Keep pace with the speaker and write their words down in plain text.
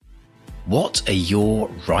What are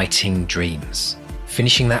your writing dreams?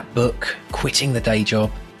 Finishing that book, quitting the day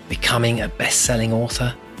job, becoming a best-selling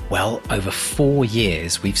author? Well, over 4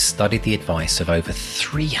 years, we've studied the advice of over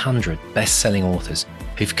 300 best-selling authors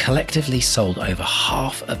who've collectively sold over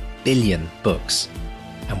 500 million books.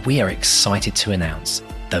 And we are excited to announce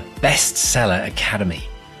the Bestseller Academy.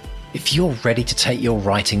 If you're ready to take your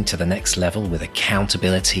writing to the next level with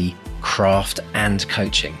accountability, craft, and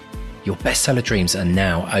coaching, your bestseller dreams are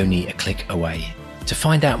now only a click away. To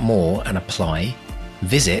find out more and apply,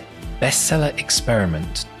 visit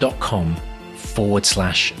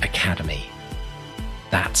bestsellerexperiment.com/academy.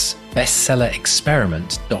 That's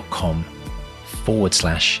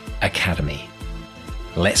bestsellerexperiment.com/academy.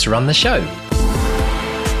 Let's run the show.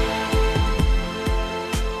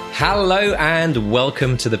 Hello and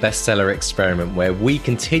welcome to the Bestseller Experiment, where we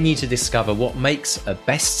continue to discover what makes a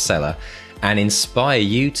bestseller and inspire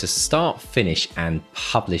you to start, finish, and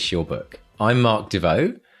publish your book. I'm Mark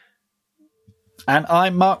DeVoe. And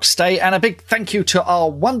I'm Mark Stay, and a big thank you to our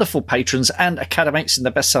wonderful patrons and academics in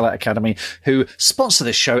the Bestseller Academy who sponsor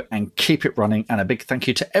this show and keep it running. And a big thank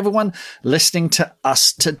you to everyone listening to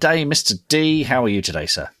us today. Mr. D, how are you today,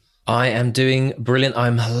 sir? I am doing brilliant.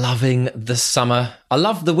 I'm loving the summer. I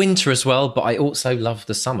love the winter as well, but I also love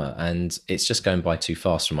the summer, and it's just going by too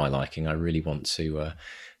fast for my liking. I really want to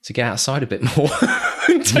get outside a bit more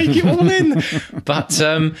and take it all in. But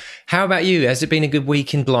how about you? Has it been a good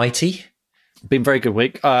week in Blighty? Been a very good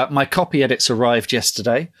week. My copy edits arrived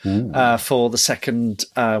yesterday for the second,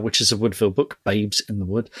 which is a Woodville book, Babes in the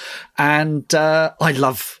Wood. And I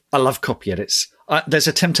love copy edits. There's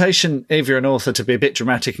a temptation, if you're an author, to be a bit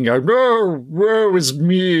dramatic and go, "No, woe is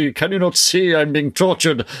me. Can you not see I'm being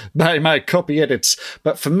tortured by my copy edits?"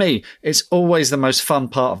 But for me, it's always the most fun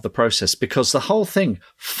part of the process, because the whole thing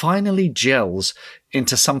finally gels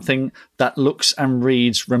into something that looks and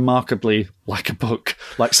reads remarkably like a book,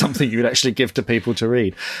 like something you would actually give to people to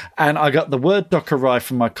read. And I got the Word doc arrived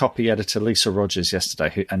from my copy editor, Lisa Rogers,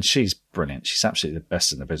 yesterday, and she's brilliant. She's absolutely the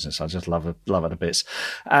best in the business. I just love her to bits.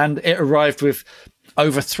 And it arrived with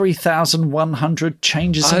over 3,100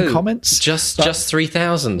 changes and comments. Just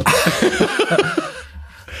 3,000.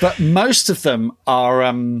 But most of them are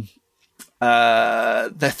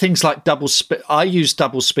they're things like I use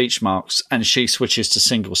double speech marks, and she switches to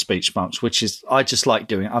single speech marks, which is, I just like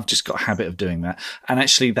doing. I've just got a habit of doing that. And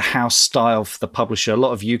actually, the house style for the publisher, a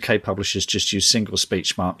lot of UK publishers just use single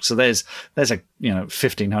speech marks. So there's a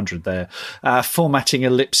 1,500 there. Formatting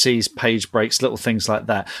ellipses, page breaks, little things like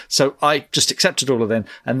that. So I just accepted all of them,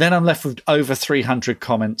 and then I'm left with over 300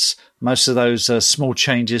 comments. Most of those are small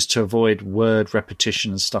changes to avoid word repetition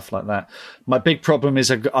and stuff like that. My big problem is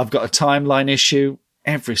I've got a timeline issue.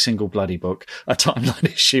 Every single bloody book, a timeline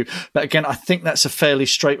issue. But again, I think that's a fairly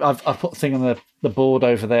straight. I've put a thing on the board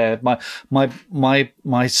over there. My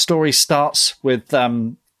story starts with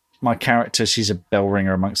my character. She's a bell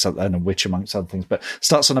ringer amongst other, and a witch amongst other things, but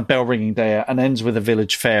starts on a bell ringing day and ends with a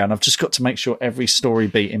village fair. And I've just got to make sure every story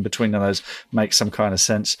beat in between of those makes some kind of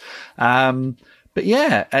sense. But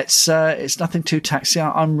yeah, it's nothing too taxing.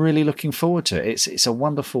 I'm really looking forward to it. It's a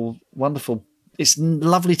wonderful. It's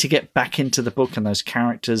lovely to get back into the book and those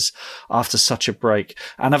characters after such a break.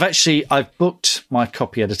 And I've booked my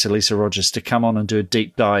copy editor, Lisa Rogers, to come on and do a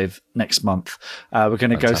deep dive next month. We're going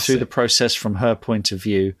to go through the process from her point of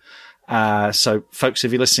view. So folks,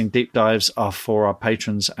 if you're listening, deep dives are for our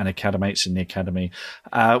patrons and academics in the Academy.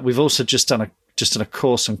 We've also just done a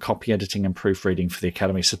course on copy editing and proofreading for the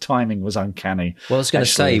Academy, so timing was uncanny. Well, I was going to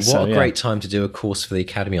say, what a great time to do a course for the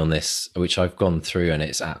Academy on this, which I've gone through, and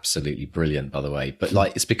it's absolutely brilliant, by the way. But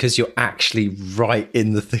it's because you're actually right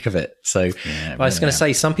in the thick of it. So I was going to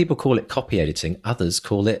say, some people call it copy editing, others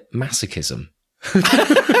call it masochism.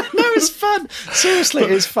 It's fun. Seriously,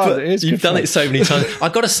 it's fun. You've done it so many times.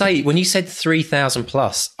 I've got to say, when you said 3,000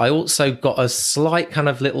 plus, I also got a slight kind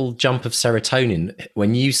of little jump of serotonin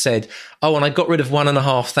when you said, "Oh, and I got rid of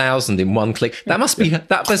 1,500 in one click." That must be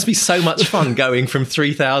so much fun, going from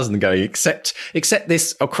 3,000 and going accept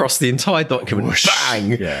this across the entire document. Whoosh.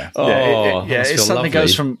 Bang. Yeah. It suddenly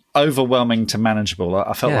goes from overwhelming to manageable.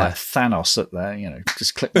 I felt like Thanos at there.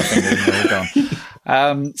 Just click my finger and they're all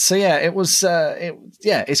gone. So yeah, it was.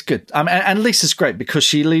 It's good. And Lisa's great because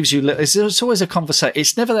she leaves you. It's always a conversation.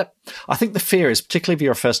 It's never that. I think the fear is, particularly if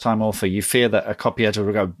you're a first-time author, you fear that a copy editor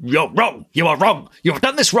will go, "You're wrong. You are wrong. You've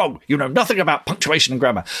done this wrong. You know nothing about punctuation and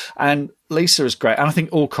grammar." And Lisa is great. And I think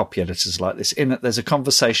all copy editors are like this, in that there's a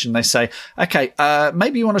conversation. They say, "Okay,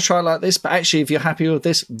 maybe you want to try it like this, but actually, if you're happy with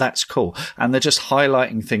this, that's cool." And they're just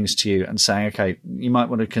highlighting things to you and saying, "Okay, you might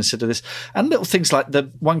want to consider this." And little things like the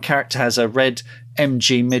one character has a red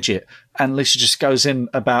MG midget And Lisa just goes in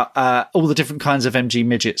about all the different kinds of MG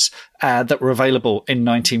midgets that were available in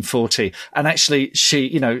 1940. And actually,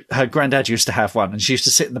 she, her granddad used to have one, and she used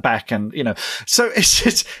to sit in the back, and so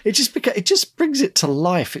it just brings it to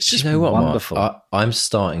life. It's just wonderful. Mark? I'm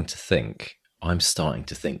starting to think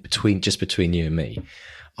between you and me,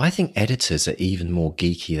 I think editors are even more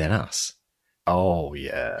geeky than us. Oh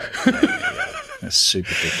yeah. That's super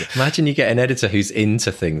geeky. Imagine you get an editor who's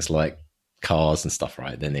into things like cars and stuff,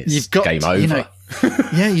 right? Then it's game over.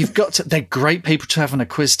 You've got to. They're great people to have on a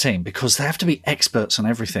quiz team because they have to be experts on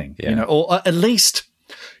everything. Or at least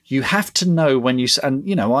you have to know when you.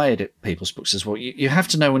 And I edit people's books as well. You have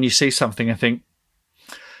to know when you see something and think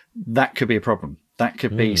that could be a problem. That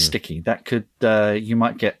could be sticky. That could. You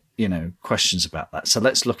might get questions about that. So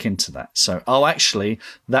let's look into that. So, actually,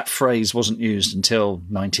 that phrase wasn't used until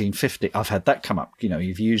 1950. I've had that come up.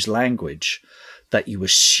 You've used language that you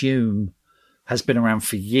assume has been around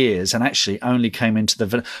for years and actually only came into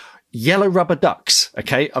the yellow rubber ducks.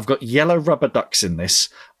 Okay, I've got yellow rubber ducks in this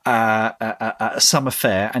a summer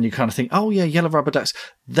fair, and you kind of think, oh yeah, yellow rubber ducks.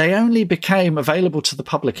 They only became available to the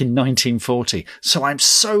public in 1940. So I'm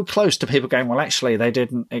so close to people going, well, actually, they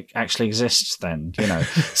didn't actually exist then.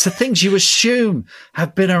 So things you assume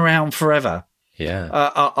have been around forever.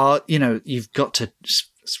 Yeah. You've got to.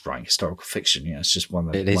 It's writing historical fiction. It's just one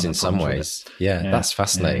of the. It is in some ways. Yeah, that's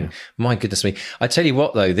fascinating. Yeah. My goodness me! I tell you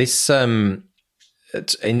what, though, this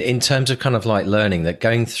in terms of kind of like learning, that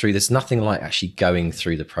going through, there's nothing like actually going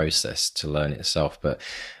through the process to learn it itself. But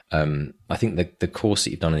I think the course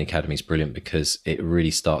that you've done in the academy is brilliant because it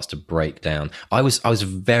really starts to break down. I was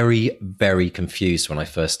very, very confused when I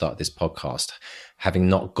first started this podcast, having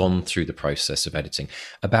not gone through the process of editing,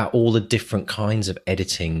 about all the different kinds of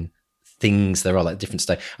editing things there are, like different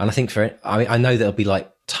stage. And I think I know there'll be like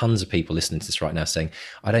tons of people listening to this right now saying,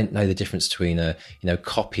 I don't know the difference between a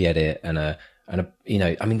copy edit and a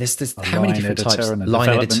there's how many different types, line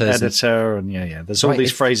editor and there's all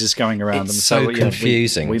these phrases going around, it's so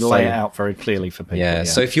confusing. We lay it out very clearly for people.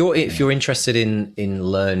 So if you're interested in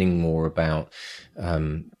learning more about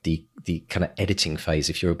the kind of editing phase,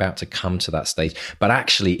 if you're about to come to that stage, but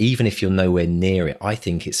actually even if you're nowhere near it, I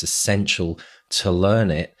think it's essential to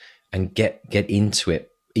learn it and get into it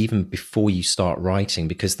even before you start writing,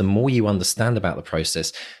 because the more you understand about the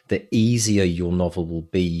process, the easier your novel will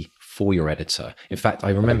be for your editor. In fact,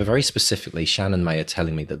 I remember very specifically Shannon Mayer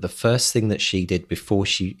telling me that the first thing that she did before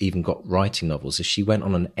she even got writing novels is she went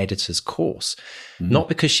on an editor's course, not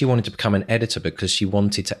because she wanted to become an editor, because she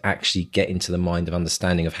wanted to actually get into the mind of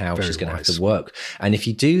understanding of how she's going to have to work. And if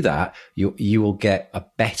you do that, you will get a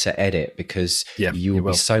better edit because you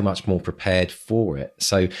will be so much more prepared for it.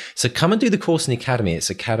 So come and do the course in the academy. It's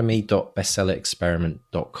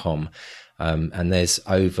academy.bestsellerexperiment.com. And there's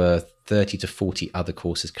over 30 to 40 other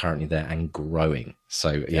courses currently there and growing.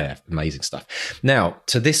 So amazing stuff. Now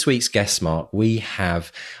to this week's guest, Mark,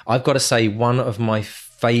 I've got to say, one of my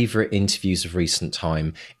favorite interviews of recent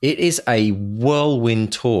time. It is a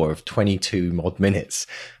whirlwind tour of 22 odd minutes,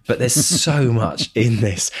 but there's so much in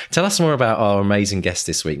this. Tell us more about our amazing guest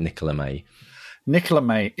this week, Nicola May. Nicola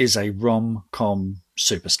May is a rom-com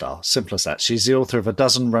superstar. Simple as that. She's the author of a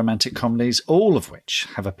dozen romantic comedies, all of which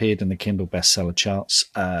have appeared in the Kindle bestseller charts.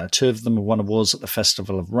 2 of them have won awards at the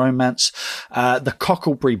Festival of Romance. The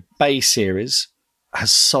Cocklebury Bay series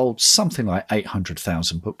has sold something like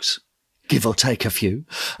 800,000 books, give or take a few.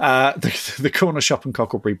 The Corner Shop and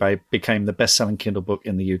Cocklebury Bay became the best-selling Kindle book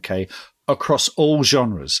in the UK across all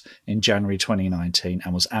genres in January 2019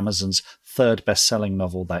 and was Amazon's 3rd best-selling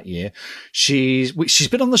novel that year. She's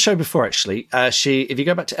been on the show before, actually. If you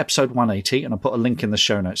go back to episode 180, and I'll put a link in the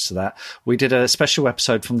show notes to that, we did a special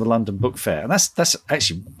episode from the London Book Fair, and that's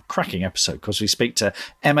actually a cracking episode because we speak to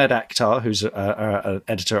Emad Akhtar, who's an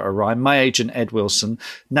editor at Orion, my agent Ed Wilson,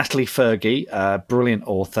 Natalie Fergie, brilliant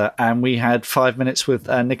author, and we had 5 minutes with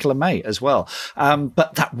Nicola May as well.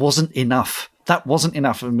 But that wasn't enough. I've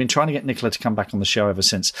been trying to get Nicola to come back on the show ever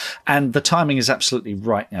since. And the timing is absolutely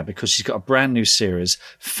right now because she's got a brand new series,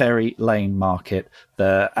 Ferry Lane Market,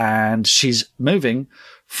 and she's moving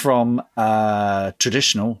from indie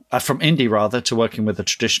to working with a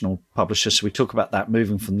traditional publisher. So we talk about that,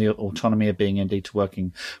 moving from the autonomy of being indie to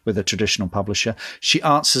working with a traditional publisher. She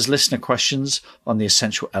answers listener questions on the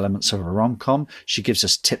essential elements of a rom-com. She gives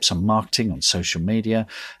us tips on marketing on social media.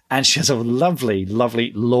 And she has a lovely,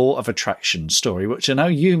 lovely law of attraction story, which I know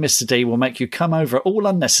you, Mr. D, will make you come over all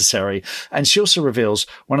unnecessary. And she also reveals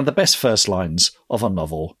one of the best first lines of a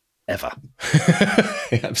novel ever.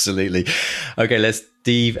 Absolutely. Okay, let's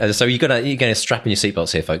Steve. So you're gonna strap in your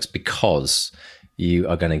seatbelts here, folks, because You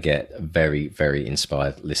are going to get very, very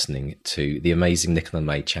inspired listening to the amazing Nicola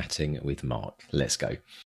May chatting with Mark. Let's go.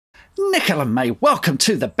 Nicola May, welcome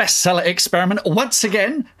to the Bestseller Experiment once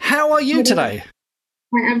again. How are you today?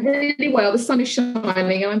 I am really well. The sun is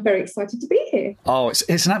shining and I'm very excited to be here. Oh,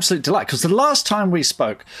 it's an absolute delight, because the last time we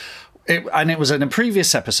spoke, it was in a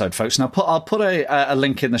previous episode, folks, and I'll put a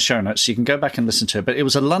link in the show notes so you can go back and listen to it, but it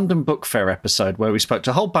was a London Book Fair episode where we spoke to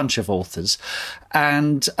a whole bunch of authors,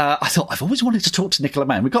 and I thought, I've always wanted to talk to Nicola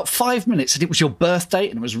May, and we got 5 minutes, and it was your birthday,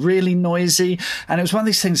 and it was really noisy, and it was one of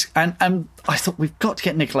these things, and I thought, we've got to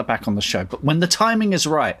get Nicola back on the show, but when the timing is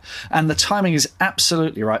right, and the timing is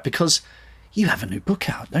absolutely right, because you have a new book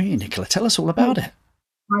out, don't you, Nicola? Tell us all about it.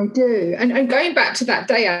 I do. And going back to that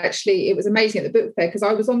day, actually, it was amazing at the book fair because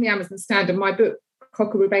I was on the Amazon stand and my book,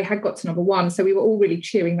 Cockerel Bay, had got to number 1. So we were all really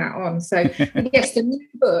cheering that on. So yes, the new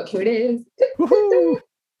book, here it is.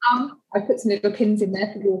 I put some little pins in there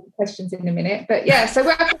for your questions in a minute. But yeah, so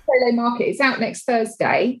we're at the Solo Market. It's out next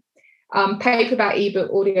Thursday. Paperback,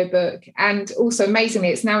 ebook, audiobook, and also amazingly,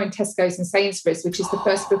 it's now in Tesco's and Sainsbury's, which is the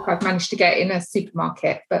first book I've managed to get in a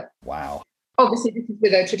supermarket. But wow. Obviously, this is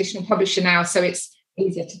with a traditional publisher now, so it's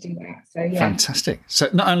easier to do that. So yeah, fantastic. So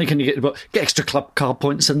not only can you get the book, get extra club card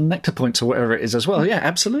points and nectar points or whatever it is as well. Yeah,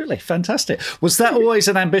 absolutely, fantastic. Was that always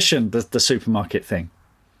an ambition, the supermarket thing?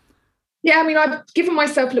 Yeah, I mean, I've given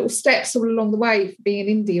myself little steps all along the way for being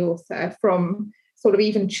an indie author, from sort of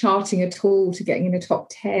even charting at all to getting in the top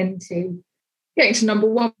 10 to getting to number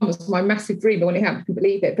 1 was my massive dream. When it happened, I couldn't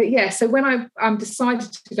believe it. But yeah, so when I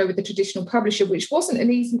decided to go with the traditional publisher, which wasn't an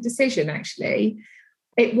easy decision, actually,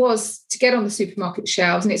 it was to get on the supermarket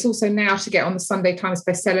shelves, and it's also now to get on the Sunday Times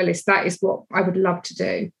bestseller list. That is what I would love to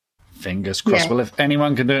do. Fingers crossed. Yeah. Well, if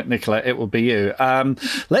anyone can do it, Nicola, it will be you.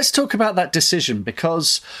 Let's talk about that decision,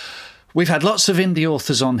 because we've had lots of indie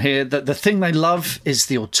authors on here that the thing they love is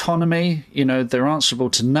the autonomy. You know, they're answerable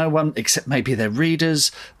to no one except maybe their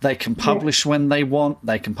readers. They can publish when they want.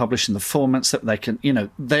 They can publish in the formats that they can, you know,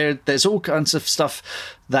 there's all kinds of stuff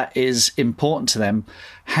that is important to them.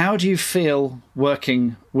 How do you feel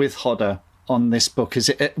working with Hodder on this book?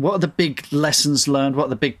 What are the big lessons learned? What are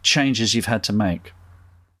the big changes you've had to make?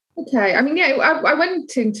 Okay, I mean, yeah, I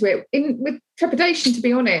went into it with trepidation, to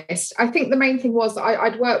be honest. I think the main thing was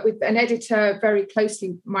I'd worked with an editor very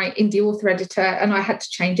closely, my indie author editor, and I had to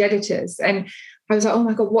change editors. And I was like, oh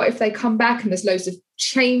my God, what if they come back and there's loads of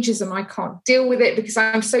changes and I can't deal with it, because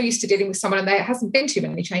I'm so used to dealing with someone and there hasn't been too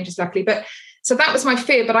many changes, luckily. But so that was my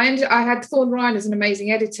fear. But I had Thorne Ryan as an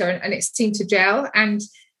amazing editor, and it seemed to gel. And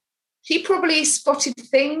she probably spotted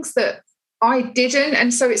things that I didn't.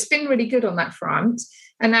 And so it's been really good on that front.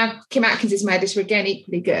 And now Kim Atkins is my editor, again,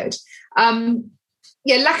 equally good.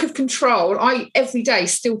 Lack of control. I, every day,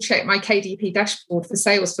 still check my KDP dashboard for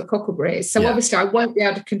sales for Cockerel. So obviously I won't be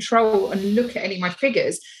able to control and look at any of my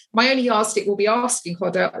figures. My only yardstick will be asking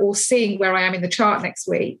Hodder or seeing where I am in the chart next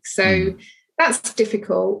week. So that's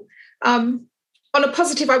difficult. On a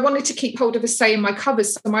positive, I wanted to keep hold of a say in my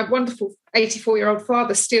covers. So my wonderful 84-year-old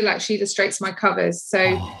father still actually illustrates my covers.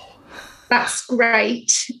 So that's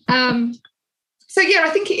great. So, yeah, I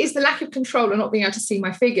think it is the lack of control and not being able to see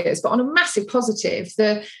my figures. But on a massive positive,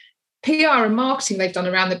 the PR and marketing they've done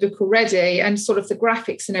around the book already, and sort of the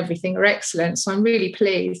graphics and everything are excellent. So I'm really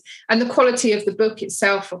pleased. And the quality of the book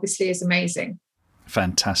itself, obviously, is amazing.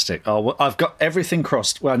 Fantastic. Oh, well, I've got everything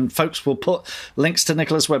crossed. And folks, will put links to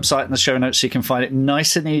Nicola's website in the show notes so you can find it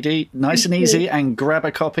nice and easy, and grab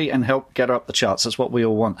a copy and help get her up the charts. That's what we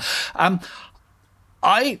all want.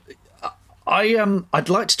 I'd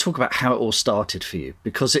like to talk about how it all started for you,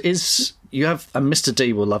 because it is, you have, and Mr.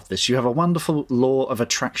 D will love this, you have a wonderful law of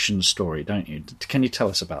attraction story, don't you? Can you tell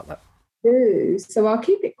us about that? So I'll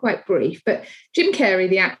keep it quite brief. But Jim Carrey,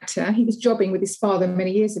 the actor, he was jobbing with his father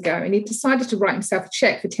many years ago, and he decided to write himself a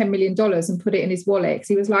check for $10 million and put it in his wallet, because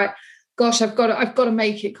he was like, gosh, I've got to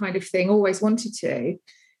make it, kind of thing, always wanted to.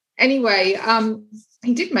 Anyway,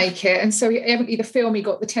 he did make it. And so the film he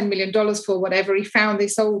got the $10 million for, whatever, he found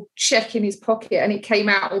this old check in his pocket and it came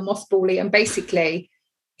out all mothbally. And basically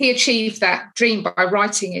he achieved that dream by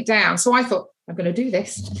writing it down. So I thought, I'm going to do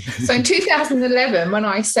this. So in 2011, when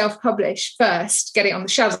I self-published first, get it on the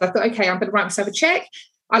shelves, I thought, okay, I'm going to write myself a check.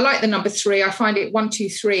 I like the number 3. I find it 1, 2,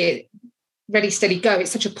 3, ready, steady, go.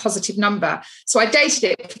 It's such a positive number. So I dated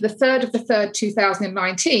it for the 3rd of the 3rd,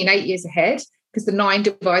 2019, 8 years ahead, because the 9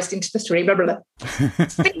 divided into the 3, blah, blah, blah.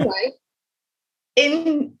 Anyway,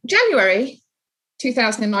 in January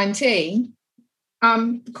 2019,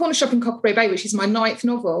 The Corner Shop in Cockerel Bay, which is my 9th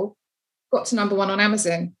novel, got to number 1 on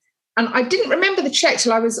Amazon. And I didn't remember the check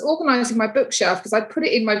till I was organising my bookshelf, because I put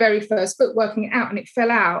it in my very first book, working it out, and it fell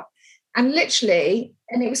out. And literally,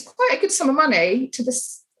 And it was quite a good sum of money to the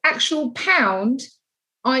actual pound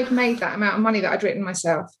I'd made that amount of money that I'd written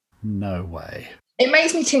myself. No way. It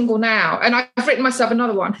makes me tingle now. And I've written myself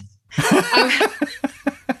another one.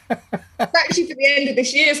 Actually for the end of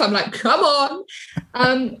this year, so I'm like, come on.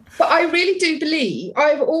 But I really do believe,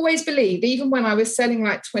 I've always believed, even when I was selling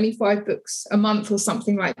like 25 books a month or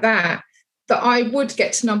something like that, that I would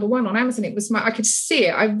get to number one on Amazon. It was I could see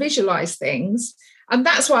it, I visualized things. And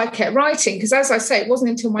that's why I kept writing, because as I say, it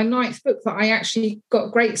wasn't until my 9th book that I actually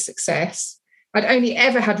got great success. I'd only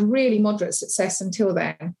ever had really moderate success until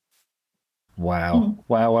then. Wow.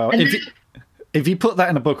 Wow. If you put that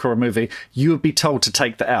in a book or a movie, you would be told to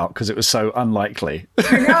take that out because it was so unlikely.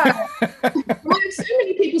 I know. So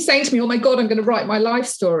many people saying to me, oh my God, I'm going to write my life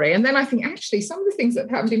story. And then I think, actually, some of the things that have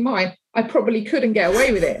happened in mine, I probably couldn't get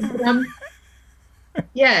away with it. But,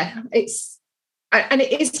 and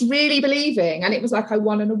it is really believing. And it was like I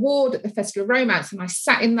won an award at the Festival of Romance, and I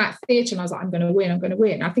sat in that theatre and I was like, I'm going to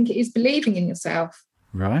win. I think it is believing in yourself.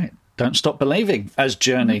 Right. Don't stop believing, as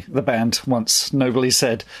Journey, the band, once nobly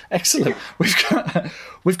said. Excellent.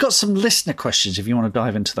 We've got some listener questions if you want to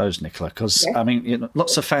dive into those, Nicola, because, I mean,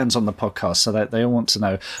 lots of fans on the podcast, so they all want to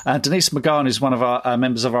know. Denise McGahn is one of our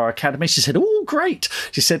members of our academy. She said, oh, great.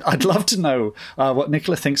 She said, I'd love to know what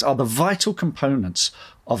Nicola thinks are the vital components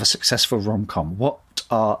of a successful rom-com. What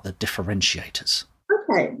are the differentiators?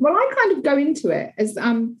 Okay. Well, I kind of go into it as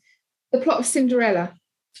the plot of Cinderella.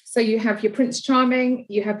 So you have your Prince Charming,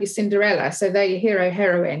 you have your Cinderella. So they're your hero,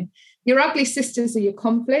 heroine. Your ugly sisters are your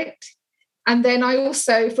conflict. And then I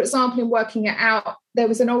also, for example, in working it out, there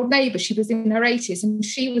was an old neighbour. She was in her 80s and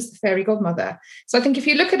she was the fairy godmother. So I think if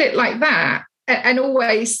you look at it like that, and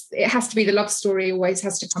always it has to be the love story, always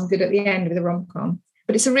has to come good at the end with a rom-com.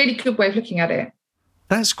 But it's a really good way of looking at it.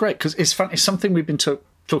 That's great, because it's fun. It's something we've been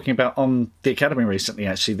talking about on the Academy recently,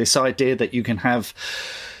 actually, this idea that you can have...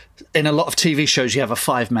 In a lot of TV shows, you have a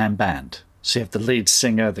 5-man band. So you have the lead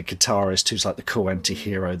singer, the guitarist, who's like the cool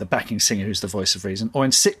anti-hero, the backing singer, who's the voice of reason. Or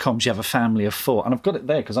in sitcoms, you have a family of 4. And I've got it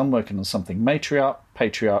there because I'm working on something. Matriarch,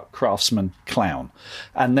 patriarch, craftsman, clown.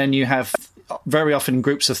 And then you have, very often in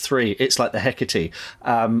groups of 3, it's like the Hecate,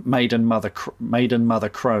 maiden, mother,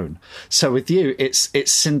 crone. So with you, it's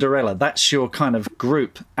Cinderella. That's your kind of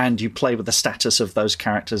group, and you play with the status of those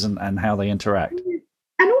characters and how they interact.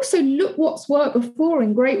 And also look what's worked before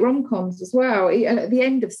in great rom-coms as well. At the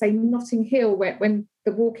end of, say, Notting Hill, when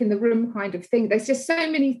the walk in the room kind of thing, there's just so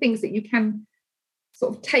many things that you can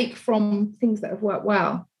sort of take from things that have worked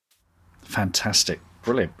well. Fantastic.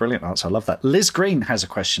 Brilliant answer. I love that. Liz Green has a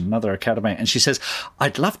question, another academy, and she says,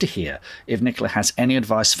 I'd love to hear if Nicola has any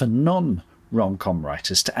advice for non-rom-com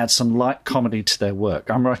writers to add some light comedy to their work.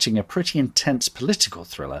 I'm writing a pretty intense political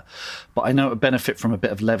thriller, but I know it would benefit from a bit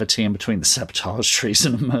of levity in between the sabotage,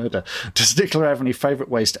 treason and murder. Does Nicola have any favourite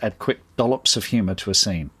ways to add quick dollops of humour to a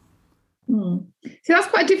scene? So that's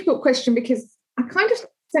quite a difficult question, because I kind of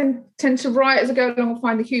tend to write as I go along and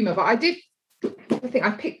find the humour, but I think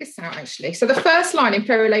I picked this out actually. So the first line in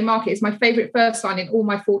Fairy Lane Market is my favourite first line in all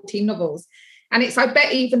my 14 novels. And it's, I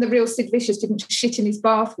bet even the real Sid Vicious didn't shit in his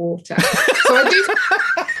bathwater. So I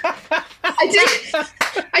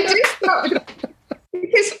do start with,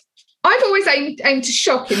 because I've always aimed to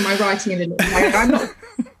shock in my writing in a little way. I'm not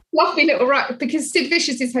fluffy little writer, because Sid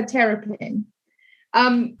Vicious is her terrapin.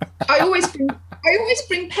 I always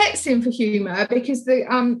bring pets in for humour, because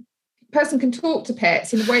the person can talk to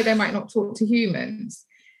pets in a way they might not talk to humans.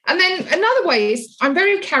 And then another way is I'm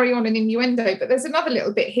very carry on and innuendo, but there's another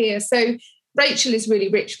little bit here. So Rachel is really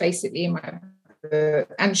rich, basically, in my book,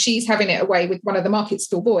 and she's having it away with one of the market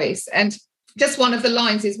stall boys. And just one of the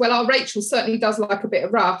lines is, well, our Rachel certainly does like a bit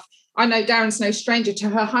of rough. I know Darren's no stranger to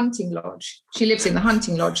her hunting lodge. She lives in the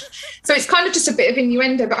hunting lodge. So it's kind of just a bit of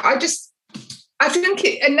innuendo, but I think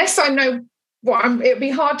unless I know it would be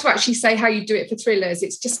hard to actually say how you do it for thrillers.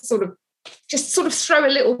 It's just sort of throw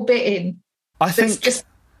a little bit in. I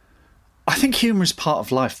think humour is part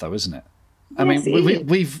of life, though, isn't it? I mean,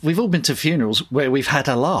 we've all been to funerals where we've had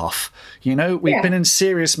a laugh. You know, we've been in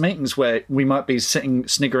serious meetings where we might be sitting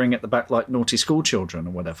sniggering at the back like naughty school children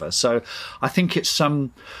or whatever. So I think it's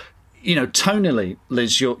tonally,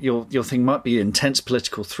 Liz, your thing might be intense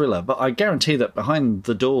political thriller, but I guarantee that behind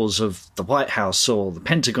the doors of the White House or the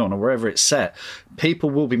Pentagon or wherever it's set, people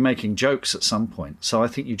will be making jokes at some point. So I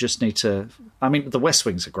think you just need to. I mean, The West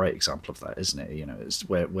Wing's a great example of that, isn't it? You know, it's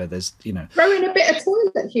where there's throw in a bit of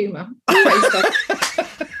toilet humour.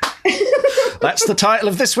 That's the title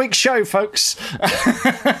of this week's show, folks.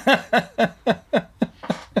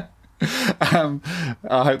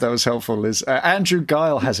 I hope that was helpful, Liz. Andrew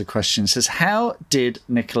Guile has a question. He says, how did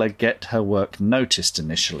Nicola get her work noticed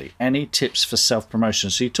initially? Any tips for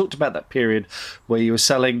self-promotion? So you talked about that period where you were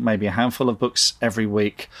selling maybe a handful of books every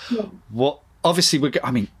week. Yeah.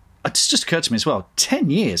 It's just occurred to me as well,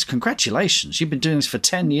 10 years, congratulations. You've been doing this for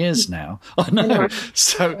 10 years now. I know.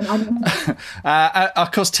 So,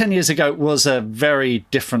 of course, 10 years ago was a very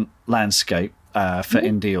different landscape for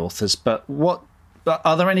indie authors. But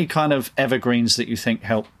are there any kind of evergreens that you think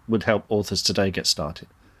would help authors today get started?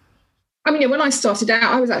 I mean, when I started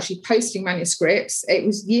out, I was actually posting manuscripts. It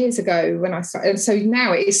was years ago when I started. And so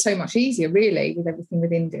now it is so much easier, really, with everything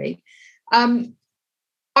with indie.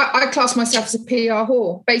 I class myself as a PR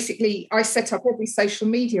whore. Basically, I set up every social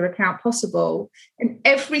media account possible. And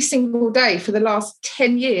every single day for the last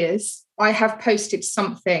 10 years, I have posted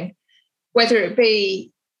something, whether it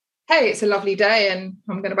be, hey, it's a lovely day and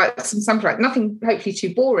I'm going to buy some sunflower, nothing hopefully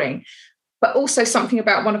too boring, but also something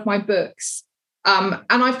about one of my books. And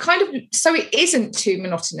I've so it isn't too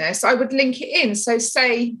monotonous, I would link it in. So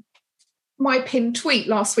say my pinned tweet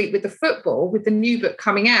last week with the football, with the new book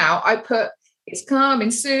coming out, I put, it's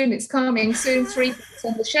coming soon, 3 books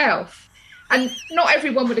on the shelf. And not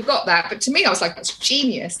everyone would have got that, but to me, I was like, that's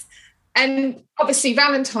genius. And obviously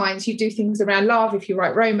Valentine's, you do things around love if you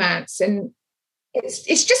write romance, and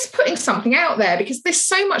it's just putting something out there, because there's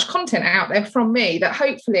so much content out there from me that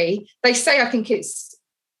hopefully, they say, I think it's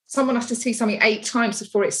someone has to see something 8 times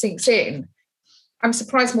before it sinks in. I'm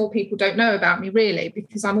surprised more people don't know about me, really,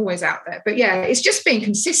 because I'm always out there. But yeah, it's just being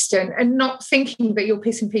consistent and not thinking that you're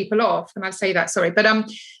pissing people off. And I say that, sorry. But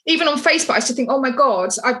even on Facebook, I used to think, oh my God,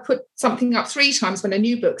 I put something up 3 times when a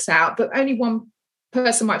new book's out, but only one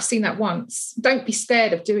person might have seen that once. Don't be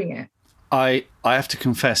scared of doing it. I have to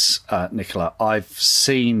confess, Nicola, I've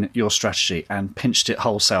seen your strategy and pinched it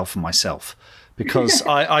wholesale for myself. Because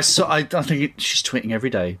I think she's tweeting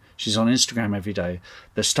every day. She's on Instagram every day.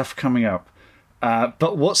 There's stuff coming up.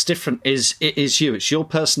 But what's different is it is you. It's your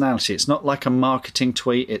personality. It's not like a marketing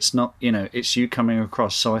tweet. It's not, it's you coming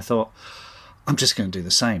across. So I thought, I'm just going to do the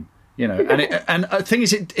same, And the thing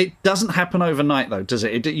is, it doesn't happen overnight, though, does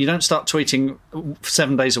it? You don't start tweeting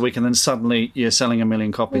 7 days a week and then suddenly you're selling 1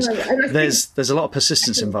 million copies. No, there's a lot of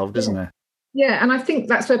persistence involved, isn't there? Yeah, and I think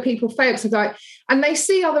that's where people fail. So and they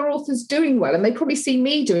see other authors doing well, and they probably see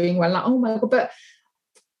me doing well. Like, oh my God, but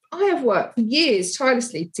I have worked for years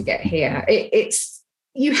tirelessly to get here. It's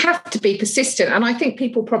you have to be persistent, and I think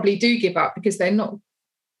people probably do give up because they're not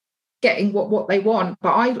getting what they want.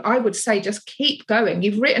 But I would say just keep going.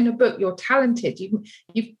 You've written a book. You're talented.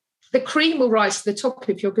 The cream will rise to the top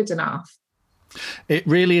if you're good enough. It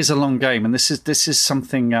really is a long game, and this is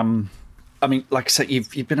something. I mean, like I said,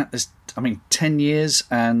 you've been at this. 10 years,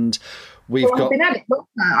 and I've been at it longer.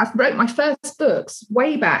 I've wrote my first books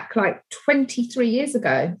way back, like 23 years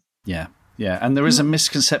ago. Yeah. And there is a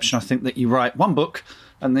misconception, I think, that you write one book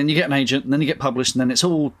and then you get an agent and then you get published and then it's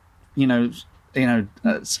all,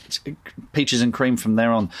 peaches and cream from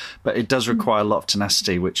there on. But it does require a lot of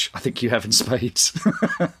tenacity, which I think you have in spades.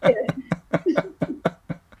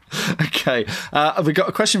 Okay, we've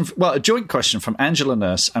got a joint question from Angela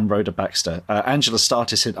Nurse and Rhoda Baxter. Angela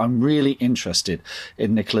started, said, I'm really interested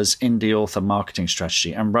in Nicola's indie author marketing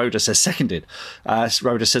strategy. And Rhoda says, seconded.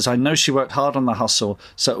 Rhoda says, I know she worked hard on the hustle,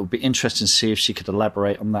 so it would be interesting to see if she could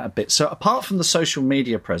elaborate on that a bit. So apart from the social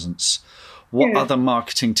media presence, what other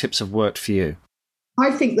marketing tips have worked for you?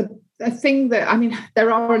 I think the thing that,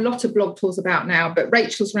 there are a lot of blog tours about now, but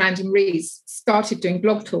Rachel's Random Reads started doing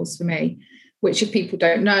blog tours for me, which, if people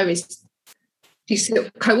don't know, is she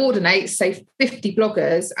coordinates, say, 50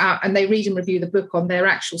 bloggers, and they read and review the book on their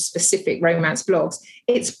actual specific romance blogs.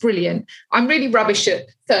 It's brilliant. I'm really rubbish at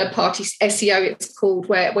third-party SEO, it's called,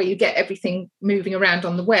 where you get everything moving around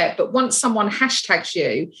on the web. But once someone hashtags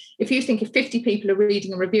you, if you think if 50 people are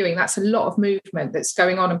reading and reviewing, that's a lot of movement that's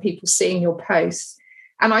going on and people seeing your posts.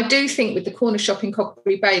 And I do think with the corner shop in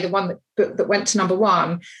Cockbury Bay, the one that went to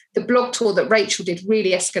 #1, the blog tour that Rachel did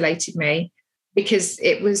really escalated me, because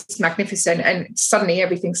it was magnificent and suddenly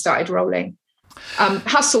everything started rolling.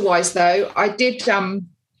 Hustle-wise, though, I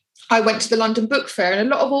went to the London Book Fair, and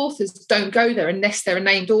a lot of authors don't go there unless they're a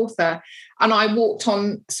named author. And I walked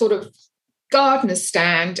on sort of Gardner's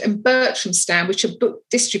stand and Bertram's stand, which are book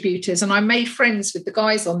distributors, and I made friends with the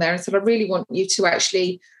guys on there and said, I really want you to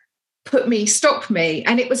actually stop me.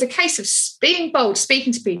 And it was a case of being bold,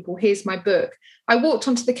 speaking to people, here's my book. I walked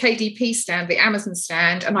onto the KDP stand, the Amazon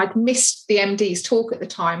stand, and I'd missed the MD's talk at the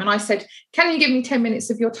time. And I said, can you give me 10 minutes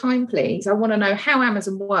of your time, please? I want to know how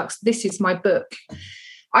Amazon works. This is my book.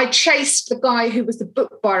 I chased the guy who was the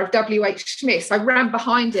book buyer of W.H. Smith's. I ran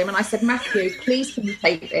behind him and I said, Matthew, please can you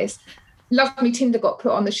take this? Love Me Tinder got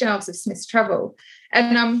put on the shelves of Smith's Travel.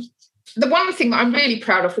 And the one thing that I'm really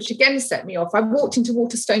proud of, which again set me off, I walked into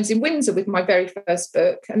Waterstones in Windsor with my very first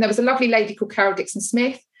book, and there was a lovely lady called Carol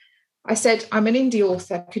Dixon-Smith. I said, I'm an indie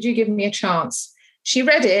author. Could you give me a chance? She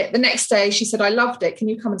read it. The next day, she said, I loved it. Can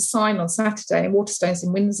you come and sign on Saturday in Waterstones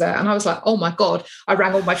in Windsor? And I was like, oh, my God. I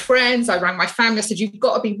rang all my friends. I rang my family. I said, you've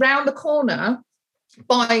got to be round the corner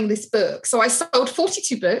buying this book. So I sold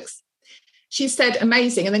 42 books. She said,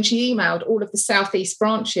 amazing. And then she emailed all of the Southeast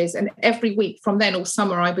branches. And every week from then, all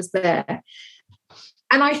summer, I was there.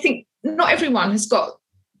 And I think not everyone has got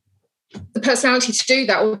the personality to do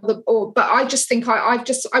that. But I just think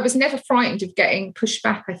I was never frightened of getting pushed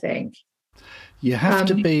back, I think. You have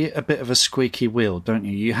to be a bit of a squeaky wheel, don't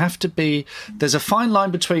you? You have to be... There's a fine line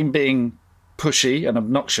between being pushy and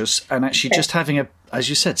obnoxious and actually just having as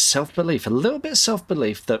you said, self-belief, a little bit of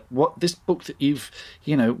self-belief that what this book that you've,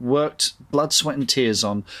 worked blood, sweat and tears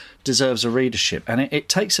on deserves a readership. And it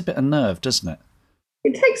takes a bit of nerve, doesn't it?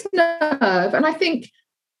 It takes nerve. And I think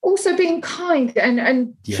also being kind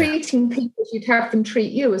and treating people as you'd have them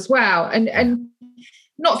treat you as well. And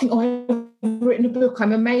not think, oh, I've written a book,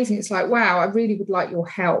 I'm amazing. It's like, wow, I really would like your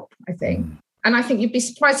help, I think. And I think you'd be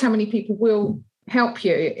surprised how many people will help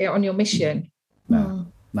you on your mission. No,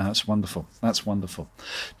 that's wonderful. That's wonderful.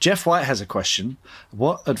 Jeff White has a question.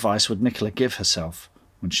 What advice would Nicola give herself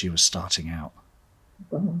when she was starting out?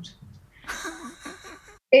 God.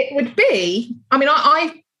 It would be,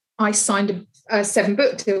 I signed a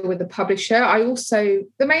 7-book deal with the publisher. The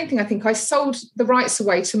main thing, I think, I sold the rights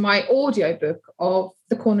away to my audiobook of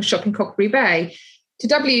The Corner Shop in Cockery Bay to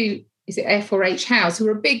F4H House, who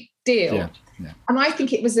were a big deal. Yeah. And I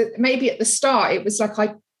think it was maybe at the start, it was like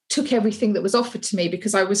I took everything that was offered to me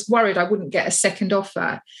because I was worried I wouldn't get a second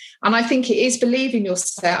offer. And I think it is believe in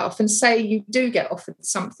yourself and say you do get offered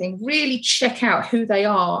something, really check out who they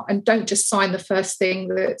are and don't just sign the first thing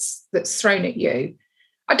that's thrown at you.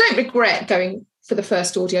 I don't regret going for the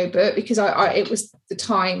first audiobook because it was the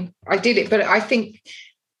time I did it. But I think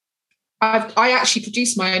I actually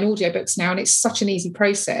produce my own audiobooks now, and it's such an easy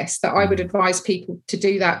process that I would advise people to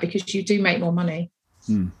do that because you do make more money.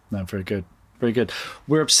 No, very good. Very good.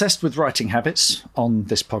 We're obsessed with writing habits on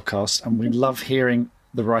this podcast, and we love hearing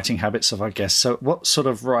the writing habits of our guests. So what sort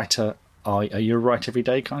of writer are you? Are you a write every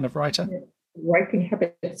day kind of writer? Writing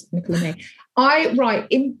habits, Nicola. I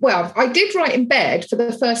did write in bed for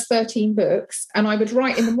the first 13 books, and I would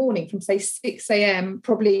write in the morning from, say, 6 a.m.,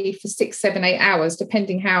 probably for 6, 7, 8 hours,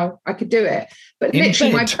 depending how I could do it. But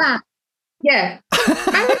literally my back,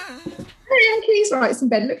 please writes in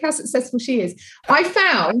bed. Look how successful she is. I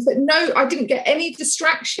found that I didn't get any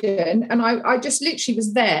distraction, and I just literally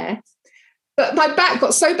was there. But my back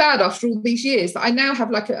got so bad after all these years that I now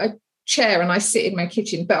have like a chair and I sit in my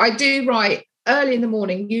kitchen. But I do write early in the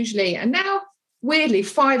morning usually, and now weirdly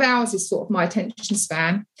 5 hours is sort of my attention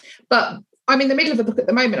span. But I'm in the middle of a book at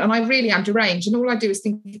the moment and I really am deranged, and all I do is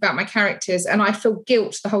think about my characters, and I feel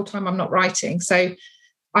guilt the whole time I'm not writing. So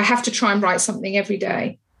I have to try and write something every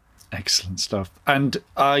day. Excellent stuff. And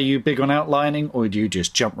are you big on outlining, or do you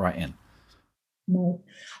just jump right in? No,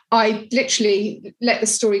 I literally let the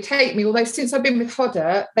story take me. Although since I've been with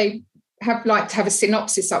Hodder, they have liked to have a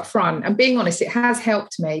synopsis up front. And being honest, it has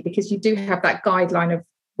helped me because you do have that guideline of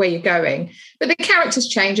where you're going. But the characters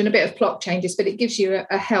change and a bit of plot changes, but it gives you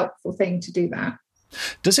a helpful thing to do that.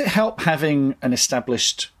 Does it help having an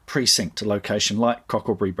established precinct, a location like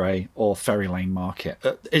Cockery Bay or Ferry Lane Market?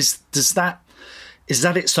 Is that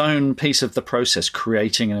its own piece of the process,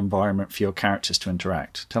 creating an environment for your characters to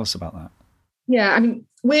interact? Tell us about that. Yeah,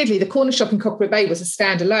 weirdly, the corner shop in Cockery Bay was a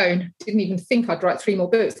standalone. Didn't even think I'd write 3 more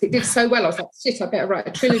books. It did so well. I was like, shit, I better write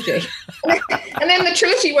a trilogy. And then the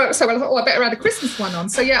trilogy worked so well, I thought, I better add a Christmas one on.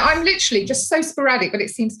 So yeah, I'm literally just so sporadic, but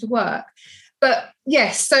it seems to work. But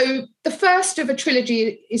yes, so the first of a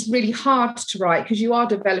trilogy is really hard to write because you are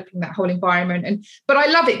developing that whole environment. But I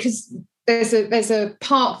love it because there's a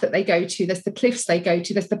park that they go to, there's the cliffs they go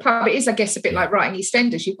to, there's the pub. It is, I guess, a bit like writing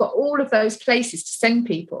EastEnders. You've got all of those places to send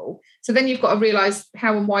people. So then you've got to realise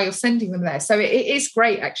how and why you're sending them there. So it is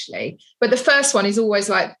great, actually. But the first one is always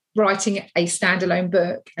like writing a standalone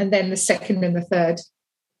book. And then the second and the third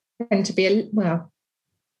tend to be a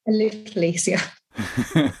little easier.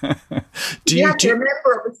 You have to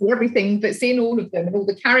remember obviously everything that's in all of them and all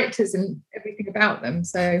the characters and everything about them.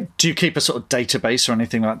 So do you keep a sort of database or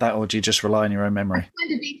anything like that, or do you just rely on your own memory?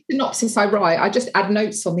 Kind of the synopsis I write, I just add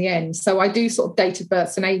notes on the end. So I do sort of date of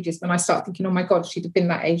births and ages when I start thinking, oh my God, she'd have been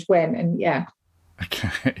that age when, and yeah.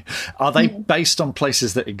 Okay. Are they based on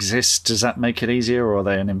places that exist? Does that make it easier, or are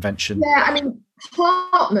they an invention? Yeah,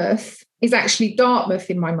 Hartmouth is actually Dartmouth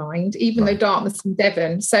in my mind, even though Dartmouth's in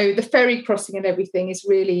Devon. So the ferry crossing and everything is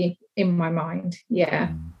really in my mind.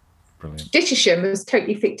 Yeah. Brilliant. Dittersham was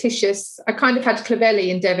totally fictitious. I kind of had Clovelly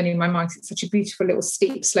in Devon in my mind. It's such a beautiful little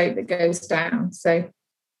steep slope that goes down. So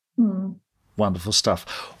wonderful stuff.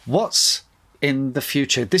 What's in the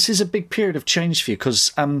future? This is a big period of change for you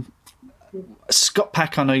because Scott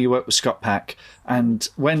Pack, I know you worked with Scott Pack, and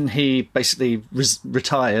when he basically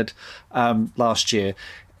retired last year,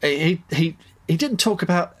 he didn't talk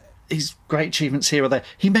about his great achievements here or there.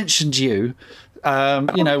 He mentioned you,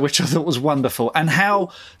 which I thought was wonderful, and how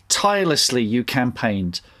tirelessly you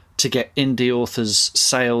campaigned to get indie authors'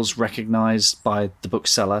 sales recognised by the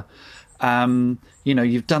bookseller.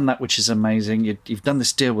 You've done that, which is amazing. You've done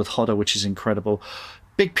this deal with Hodder, which is incredible.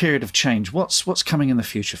 Big period of change. What's coming in the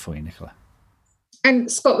future for you, Nicola?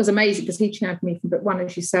 And Scott was amazing because he championed me from book one,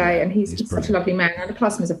 as you say, and he's such a lovely man. And I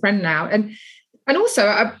class him as a friend now. And also,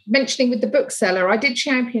 I'm mentioning with the bookseller, I did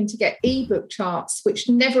champion to get ebook charts, which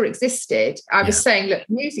never existed. I was saying, look,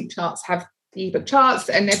 music charts have the ebook charts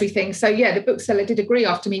and everything. So, the bookseller did agree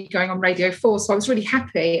after me going on Radio 4. So I was really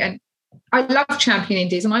happy. And I love champion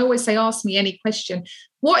indies. And I always say, ask me any question.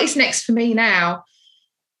 What is next for me now?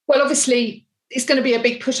 Well, obviously, it's going to be a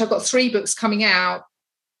big push. I've got 3 books coming out,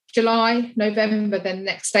 July, November, then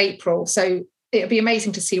next April. So it'll be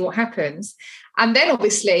amazing to see what happens. And then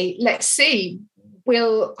obviously, let's see,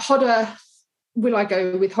 will I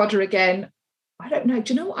go with Hodder again? I don't know.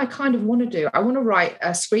 Do you know what I kind of want to do? I want to write a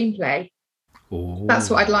screenplay. Ooh. That's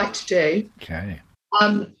what I'd like to do. Okay.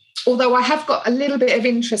 Although I have got a little bit of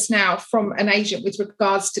interest now from an agent with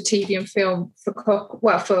regards to TV and film for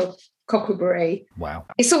Cocklebury. Wow.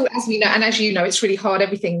 It's all, as we know, and as you know, it's really hard.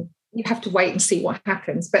 Everything, you have to wait and see what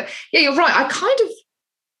happens. But yeah, you're right.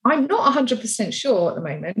 I'm not 100% sure at the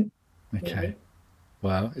moment. Okay. Really.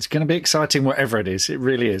 Well, it's going to be exciting, whatever it is. It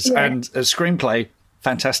really is. Yeah. And a screenplay,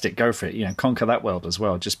 fantastic. Go for it. Conquer that world as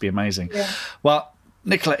well. Just be amazing. Yeah. Well,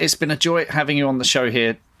 Nicola, it's been a joy having you on the show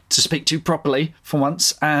here to speak to you properly for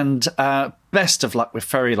once. And best of luck with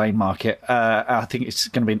Ferry Lane Market. I think it's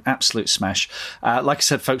going to be an absolute smash. Like I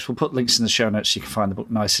said, folks, we'll put links in the show notes so you can find the book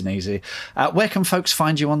nice and easy. Where can folks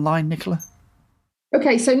find you online, Nicola?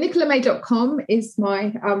 Okay, so nicolamay.com is my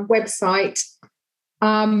website.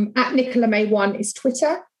 At Nicola May 1 is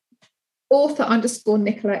Twitter.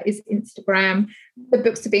 Author_Nicola is Instagram. The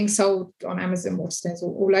books are being sold on Amazon, Waterstones,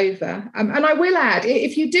 all over. And I will add,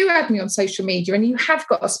 if you do add me on social media and you have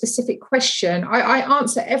got a specific question, I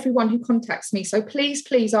answer everyone who contacts me. So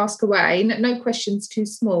please ask away. No questions too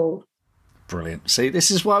small. Brilliant. See, this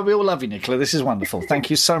is why we all love you, Nicola. This is wonderful. Thank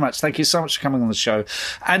you so much. Thank you so much for coming on the show.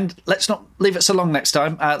 And let's not leave it so long next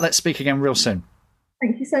time. Let's speak again real soon.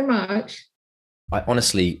 Thank you so much. I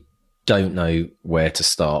honestly don't know where to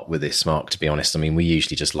start with this, Mark, to be honest. I mean, we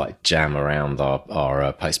usually just jam around our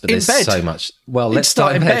posts, but there's so much. Well, let's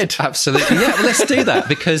start in bed. Absolutely. Yeah, well, let's do that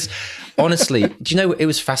because honestly, do you know, it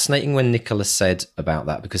was fascinating when Nicola said about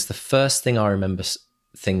that, because the first thing I remember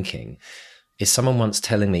thinking is someone once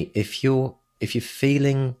telling me, if you're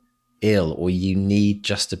feeling ill or you need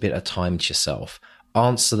just a bit of time to yourself,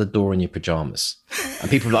 answer the door in your pajamas. And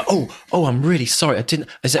people are like, oh, I'm really sorry. I didn't,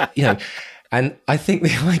 is that, And I think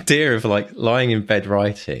the idea of lying in bed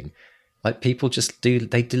writing, people just do.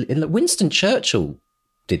 Winston Churchill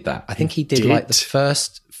did that. I think he did the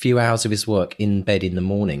first few hours of his work in bed in the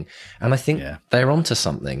morning. And I think they're onto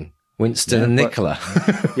something, Winston and Nicola.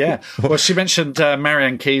 Yeah. Well, she mentioned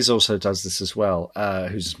Marianne Keyes also does this as well,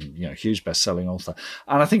 who's a huge best-selling author.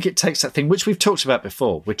 And I think it takes that thing, which we've talked about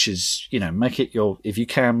before, which is, make it if you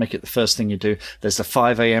can, make it the first thing you do. There's the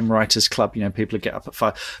 5 a.m. Writers Club, people who get up at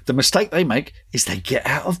 5. The mistake they make is they get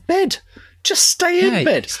out of bed. Just stay in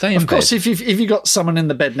bed. Of course, if you've got someone in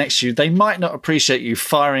the bed next to you, they might not appreciate you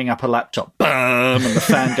firing up a laptop, boom, and the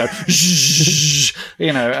fan go,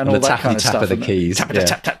 and all that kind of stuff. Tap of the keys.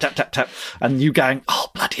 Tap, and you going, oh,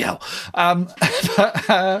 bloody hell.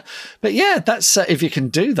 But yeah, that's if you can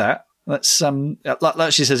do that. That's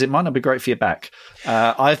like she says, it might not be great for your back.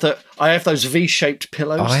 I have those V-shaped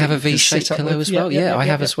pillows. I have a V-shaped pillow as well. Yeah, I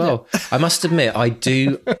have as well. I must admit, I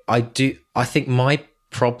do. I think my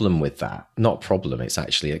problem with that, it's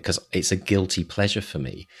actually because it's a guilty pleasure for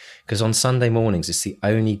me, because on Sunday mornings it's the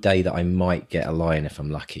only day that I might get a lie in if I'm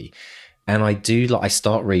lucky, and I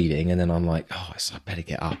start reading and then I'm like, I better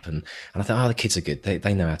get up, and I think, the kids are good,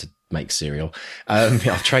 they know how to make cereal,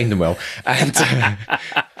 I've trained them well, and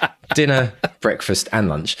dinner, breakfast and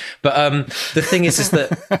lunch, but the thing is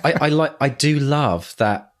that I do love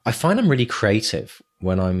that. I find I'm really creative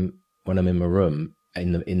when I'm in my room.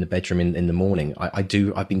 in the bedroom in the morning. I've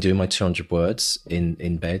been doing my 200 words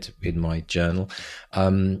in bed in my journal,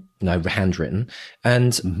 handwritten.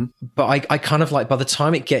 And, but I kind of like, by the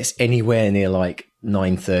time it gets anywhere near like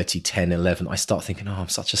 9:30, 10, 11, I start thinking, oh, I'm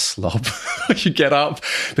such a slob. I should get up,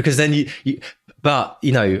 because then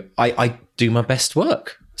I do my best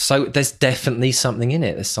work. So there's definitely something in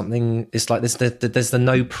it. There's something, it's like there's the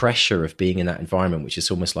no pressure of being in that environment, which is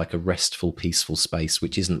almost like a restful, peaceful space,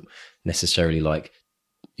 which isn't necessarily like,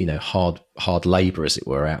 hard labor, as it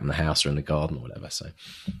were, out in the house or in the garden or whatever. So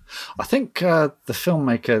I think the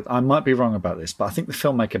filmmaker, I might be wrong about this, but I think the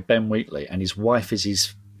filmmaker Ben Wheatley and his wife is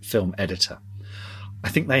his film editor. I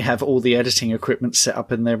think they have all the editing equipment set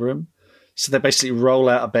up in their room. So they basically roll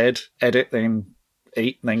out of bed, edit, then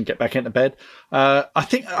eat, and then get back into bed. I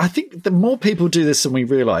think the more people do this than we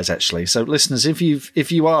realize, actually. So listeners, if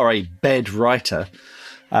you are a bed writer,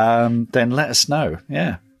 then let us know.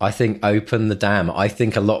 Yeah. I think open the dam. I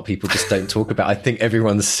think a lot of people just don't talk about it. I think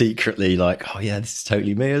everyone's secretly like, oh yeah, this is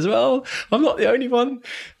totally me as well. I'm not the only one.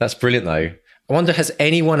 That's brilliant though. I wonder, has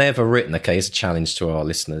anyone ever written, okay, as a challenge to our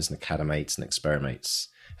listeners and academates and experiments,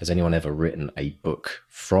 has anyone ever written a book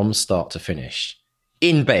from start to finish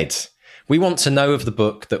in bed? We want to know of the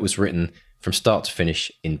book that was written from start to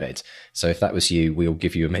finish in bed. So if that was you, we'll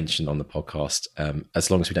give you a mention on the podcast, as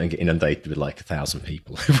long as we don't get inundated with like 1,000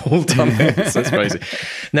 people who've all done it. So that's crazy.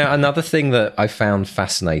 Now, another thing that I found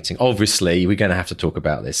fascinating, obviously, we're going to have to talk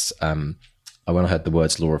about this. When I heard the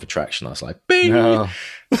words law of attraction, I was like, bing! No.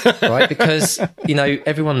 Right? Because,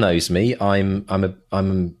 everyone knows me. I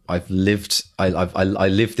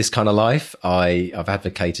live this kind of life. I've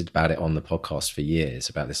advocated about it on the podcast for years,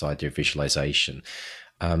 about this idea of visualization.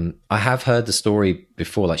 I have heard the story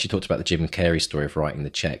before, like she talked about the Jim Carrey story of writing the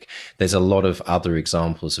check. There's a lot of other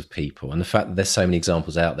examples of people, and the fact that there's so many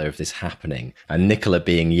examples out there of this happening, and Nicola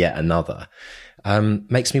being yet another,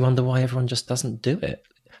 makes me wonder why everyone just doesn't do it.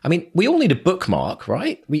 I mean, we all need a bookmark,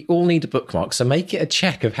 right? We all need a bookmark. So make it a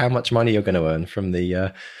check of how much money you're going to earn from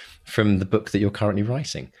the book that you're currently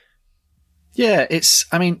writing. Yeah,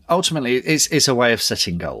 ultimately, it's a way of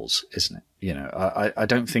setting goals, isn't it? I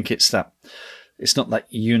don't think it's that. It's not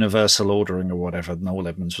that universal ordering or whatever Noel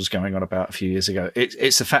Edmonds was going on about a few years ago.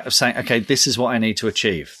 It's the fact of saying, okay, this is what I need to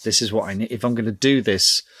achieve. This is what I need if I'm going to do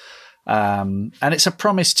this. And it's a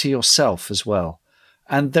promise to yourself as well.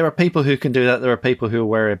 And there are people who can do that. There are people who are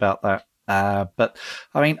wary about that. But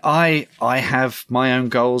I mean, I have my own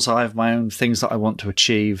goals. I have my own things that I want to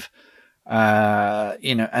achieve.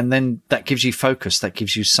 And then that gives you focus. That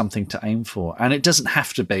gives you something to aim for. And it doesn't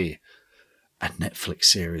have to be a Netflix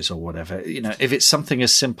series or whatever. If it's something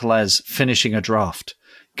as simple as finishing a draft,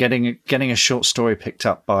 getting a short story picked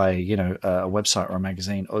up by, a website or a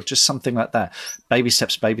magazine, or just something like that. Baby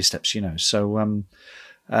steps. So,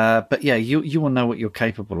 but yeah, you will know what you're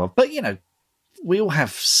capable of. But, we all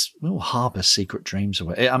harbour secret dreams.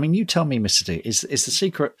 I mean, you tell me, Mr. D, is the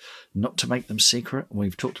secret not to make them secret?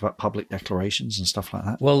 We've talked about public declarations and stuff like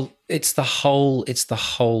that. Well, it's the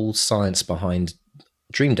whole science behind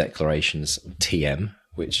dream declarations, TM,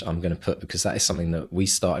 which I'm going to put, because that is something that we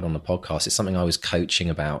started on the podcast. It's something I was coaching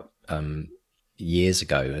about years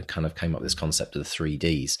ago, and kind of came up with this concept of the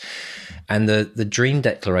 3Ds. And the dream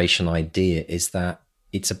declaration idea is that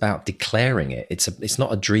it's about declaring it. It's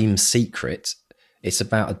not a dream secret. It's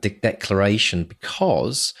about a declaration,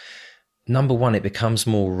 because number one, it becomes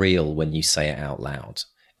more real when you say it out loud.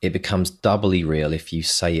 It becomes doubly real if you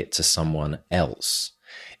say it to someone else.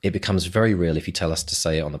 It becomes very real if you tell us to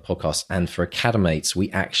say it on the podcast. And for academates,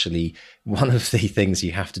 one of the things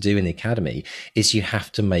you have to do in the academy is you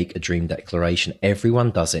have to make a dream declaration. Everyone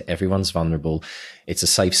does it. Everyone's vulnerable. It's a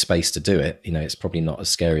safe space to do it. It's probably not as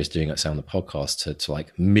scary as doing it, say, on the podcast to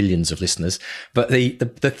like millions of listeners. But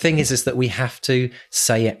the thing is that we have to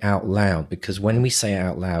say it out loud, because when we say it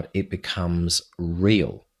out loud, it becomes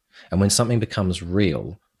real. And when something becomes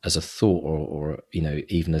real as a thought or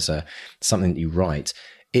even as something that you write,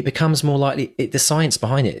 it becomes more likely. The science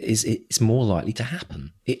behind it is it's more likely to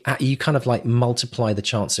happen. You kind of like multiply the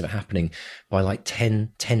chance of it happening by like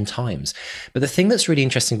 10 times. But the thing that's really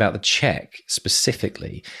interesting about the check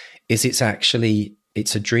specifically is it's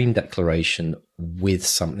a dream declaration with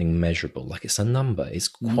something measurable. Like it's a number. It's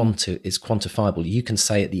quantifiable. You can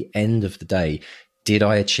say at the end of the day, did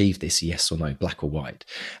I achieve this? Yes or no, black or white.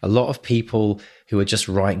 A lot of people who are just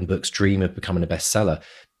writing books dream of becoming a bestseller.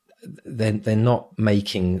 They're not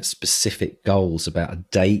making specific goals about a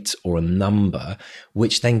date or a number,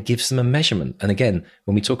 which then gives them a measurement. And again,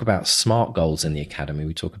 when we talk about SMART goals in the academy,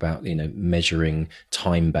 we talk about, measuring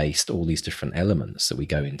time-based, all these different elements that we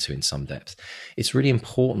go into in some depth. It's really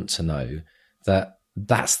important to know that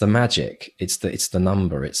that's the magic. It's the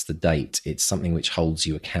number, it's the date, it's something which holds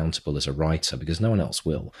you accountable as a writer, because no one else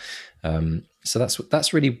will. So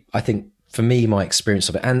that's really, I think, for me, my experience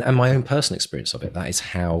of it, and my own personal experience of it. That is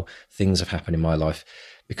how things have happened in my life,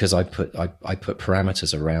 because I put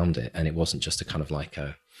parameters around it, and it wasn't just a kind of like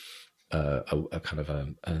a kind of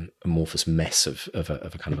an amorphous mess of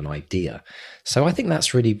a kind of an idea. So I think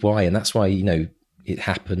that's really why, and that's why, you know, it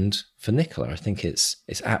happened for Nicola. I think it's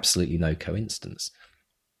absolutely no coincidence.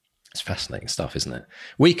 It's fascinating stuff, isn't it?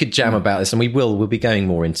 We could jam about this, and we'll be going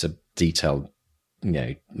more into detailed, you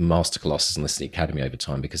know, masterclasses on this in the Academy over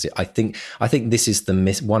time, because I think this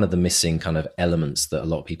is one of the missing kind of elements that a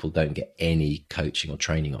lot of people don't get any coaching or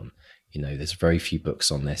training on. You know, there's very few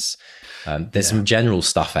books on this. There's some general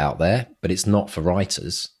stuff out there, but it's not for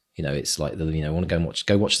writers. You know, it's like, you know, want to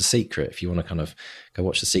go watch The Secret. If you want to kind of go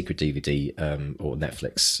watch The Secret DVD, or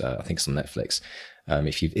Netflix, I think it's on Netflix.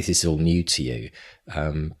 If this is all new to you,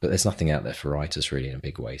 but there's nothing out there for writers really in a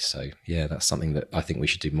big way. So yeah, that's something that I think we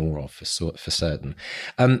should do more of for certain.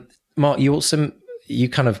 Mark, you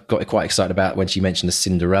kind of got quite excited about when she mentioned the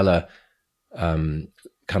Cinderella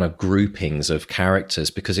kind of groupings of characters,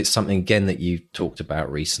 because it's something again that you talked about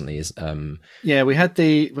recently. Is we had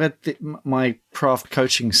my craft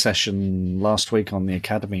coaching session last week on the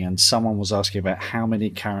Academy, and someone was asking about how many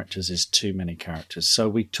characters is too many characters. So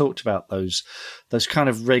we talked about those kind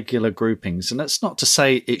of regular groupings, and that's not to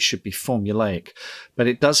say it should be formulaic, but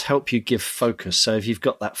it does help you give focus. So if you've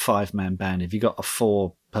got that 5-man band, if you've got a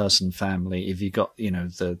 4-person family, if you got, you know,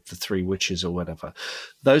 the 3 witches or whatever,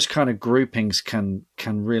 those kind of groupings can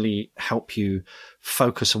really help you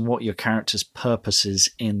focus on what your character's purpose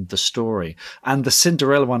is in the story. And the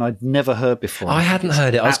Cinderella one I'd never heard before. I hadn't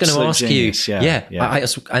heard it. I was going to ask genius. you.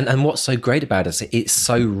 And what's so great about it is it's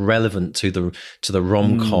so relevant to the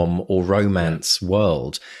rom-com or romance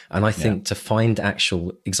world. And I think to find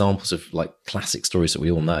actual examples of like classic stories that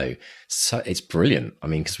we all know, so it's brilliant. I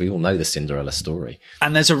mean, because we all know the Cinderella story.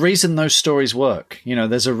 And there's a reason those stories work. You know,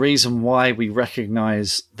 there's a reason why we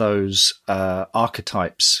recognize those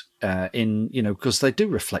archetypes in, you know, because they do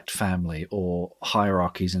reflect family or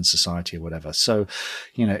hierarchies in society or whatever. So,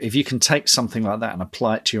 you know, if you can take something like that and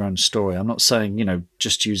apply it to your own story, I'm not saying, you know,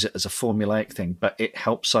 just use it as a formulaic thing, but it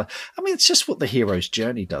helps. I mean, it's just what the hero's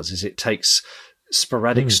journey does, is it takes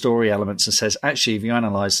sporadic story elements and says, actually, if you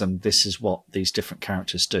analyze them, this is what these different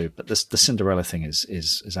characters do. But the Cinderella thing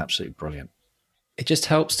is absolutely brilliant. It just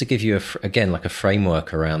helps to give you like a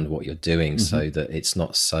framework around what you're doing, so that it's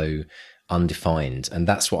not so undefined. And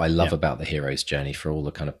that's what I love about the hero's journey, for all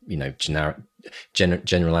the kind of, you know,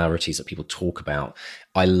 generalities that people talk about.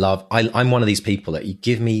 I'm one of these people that you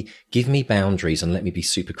give me boundaries and let me be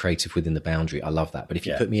super creative within the boundary. I love that. But if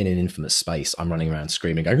you put me in an infinite space, I'm running around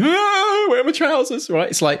screaming, going, where are my trousers? Right?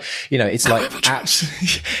 It's like, you know, it's like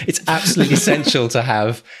it's absolutely essential to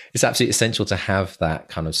have. It's absolutely essential to have that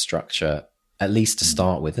kind of structure, at least to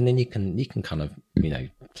start with, and then you can kind of, you know,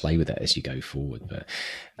 play with it as you go forward. But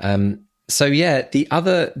so yeah, the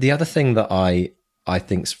other thing that I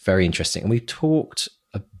think is very interesting, and we've talked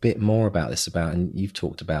a bit more about this, and you've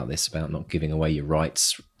talked about this, about not giving away your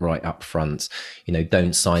rights right up front. You know,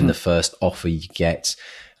 don't sign the first offer you get.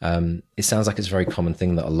 It sounds like it's a very common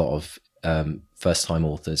thing that a lot of first-time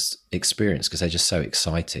authors experience, because they're just so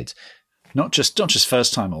excited. Not just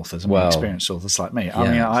first-time authors. I mean, experienced authors like me. I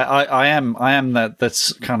mean, I am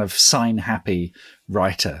that's kind of sign-happy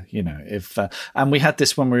writer. You know, and we had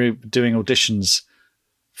this when we were doing auditions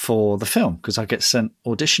for the film, because I get sent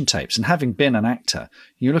audition tapes, and having been an actor,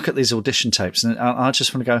 you look at these audition tapes, and I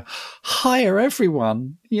just want to go, hire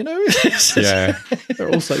everyone. You know, they're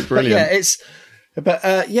all so brilliant.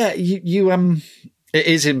 It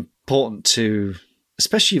is important to,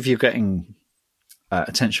 especially if you're getting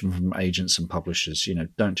attention from agents and publishers, you know,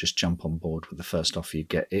 don't just jump on board with the first offer you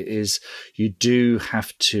get. You do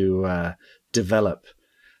have to develop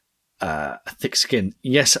a thick skin.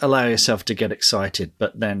 Yes, allow yourself to get excited,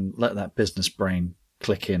 but then let that business brain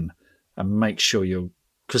click in and make sure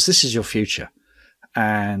because this is your future,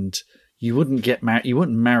 and you wouldn't get married. You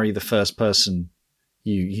wouldn't marry the first person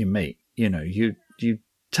you meet. You know, you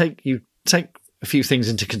take a few things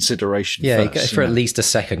into consideration. Yeah, first, you go for at least a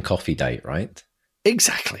second coffee date, right?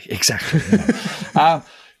 Exactly. You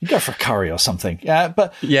go for a curry or something.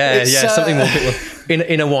 Something more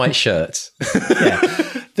in a white shirt.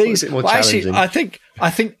 These more challenging. Actually,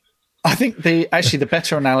 I think the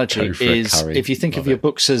better analogy is, if you think of your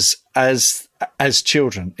books as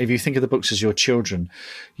children, if you think of the books as your children,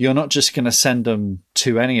 you're not just going to send them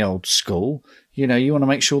to any old school. You know, you want to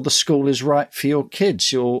make sure the school is right for your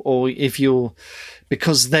kids,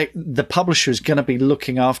 because the publisher is going to be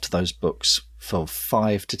looking after those books for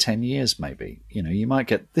 5 to 10 years, maybe. You might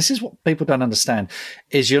get, this is what people don't understand,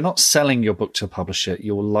 is you're not selling your book to a publisher,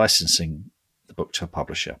 you're licensing the book to a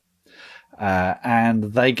publisher.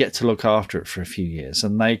 And they get to look after it for a few years,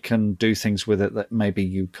 and they can do things with it that maybe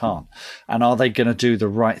you can't. And are they going to do the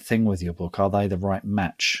right thing with your book? Are they the right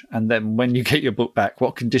match? And then when you get your book back,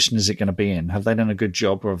 what condition is it going to be in? Have they done a good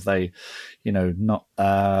job, or have they, not,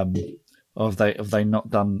 or have they not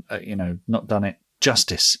done, not done it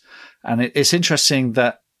justice? And it's interesting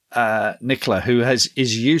that Nicola, who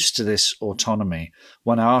is used to this autonomy,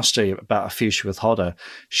 when I asked her about a future with Hodder,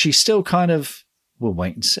 she still kind of will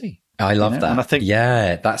wait and see. I love that. And I think,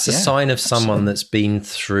 that's a sign of someone that's been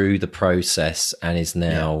through the process and is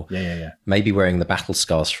now maybe wearing the battle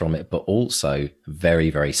scars from it, but also very,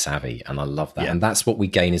 very savvy. And I love that. And that's what we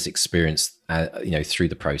gain as experience, through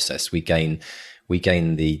the process. We gain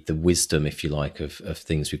the wisdom, if you like, of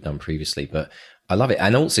things we've done previously. But I love it.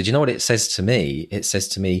 And also, do you know what it says to me? It says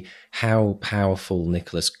to me how powerful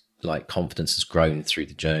Nicola's confidence has grown through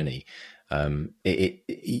the journey.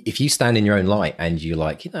 If you stand in your own light and you're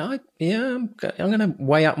like, I'm going to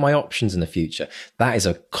weigh up my options in the future, that is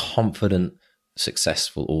a confident,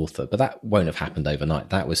 successful author. But that won't have happened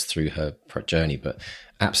overnight. That was through her journey, but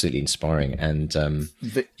absolutely inspiring. And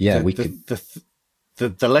the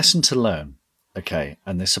lesson to learn, okay,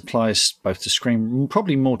 and this applies both to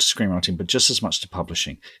probably more to screenwriting, but just as much to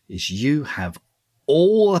publishing, is you have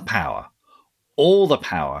all the power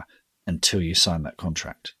until you sign that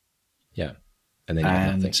contract. Yeah. And then you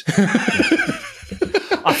have nothing.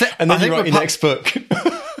 And then you write your next book.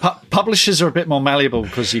 Publishers are a bit more malleable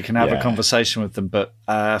because you can have a conversation with them, but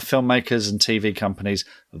filmmakers and TV companies,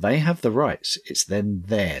 they have the rights. It's then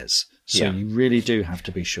theirs. So you really do have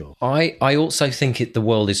to be sure. I also think the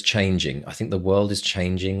world is changing. I think the world is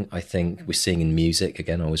changing. I think we're seeing in music,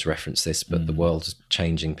 again, I always reference this, but the world is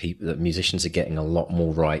changing. Musicians are getting a lot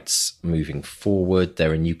more rights moving forward.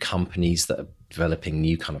 There are new companies that are developing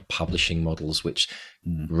new kind of publishing models which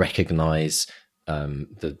recognize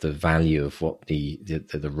the value of what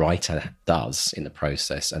the writer does in the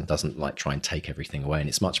process and doesn't try and take everything away. And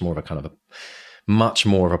it's much more of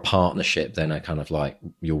a partnership than a kind of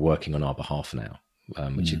you're working on our behalf now,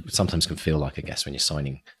 which it sometimes can feel like, I guess, when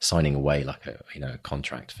you're signing away a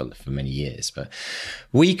contract for many years. But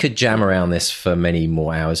we could jam around this for many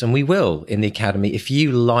more hours, and we will in the Academy. If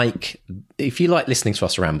you like listening to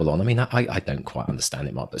us ramble on, I mean, I don't quite understand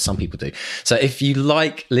it, Mark, but some people do. So if you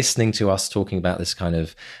like listening to us talking about this kind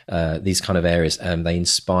of these kind of areas and they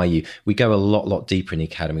inspire you, we go a lot deeper in the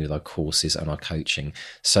Academy with our courses and our coaching.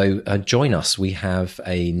 So join us. We have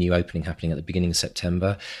a new opening happening at the beginning of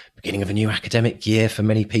September. Beginning of a new academic year for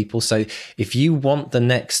many people. So if you want the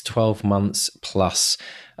next 12 months plus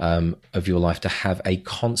of your life to have a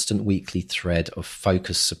constant weekly thread of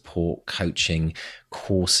focus, support, coaching,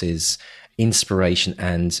 courses, inspiration,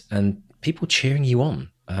 and people cheering you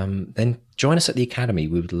on, then join us at the Academy.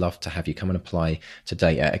 We would love to have you. Come and apply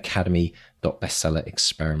today at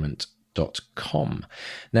academy.bestsellerexperiment.com.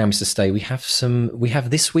 Now, Mr. Stay, we have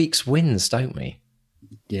this week's wins, don't we?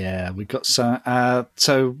 Yeah, we've got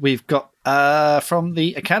we've got from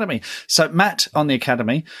the Academy. So Matt on the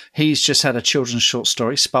Academy, he's just had a children's short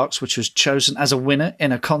story, Sparks, which was chosen as a winner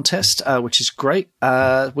in a contest, which is great.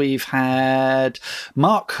 We've had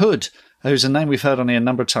Mark Hood, who's a name we've heard on here a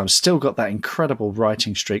number of times, still got that incredible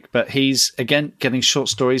writing streak, but he's, again, getting short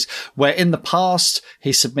stories where in the past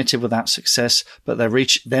he submitted without success, but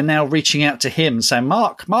they're now reaching out to him saying,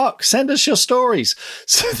 Mark, send us your stories.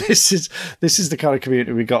 So this is the kind of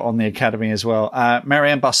community we got on the Academy as well.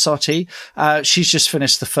 Marianne Barsotti, she's just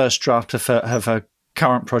finished the first draft of her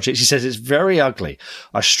current project. She says, it's very ugly.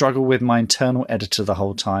 I struggle with my internal editor the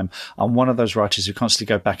whole time. I'm one of those writers who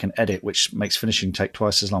constantly go back and edit, which makes finishing take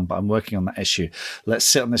twice as long, but I'm working on that issue. Let's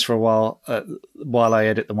sit on this for a while I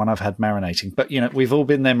edit the one I've had marinating. But, we've all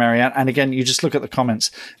been there, Marianne. And again, you just look at the comments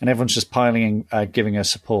and everyone's just piling in, giving her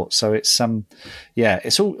support. So it's,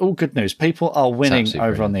 it's all good news. People are winning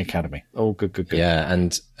over on the Academy. All good. Yeah.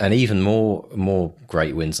 And even more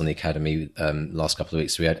great wins on the Academy. Last couple of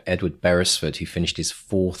weeks, we had Edward Beresford, who finished his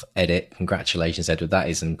 4th edit. Congratulations, Edward. That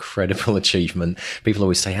is an incredible achievement. People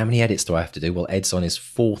always say, how many edits do I have to do? Well, Ed's on his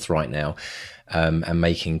 4th right now, and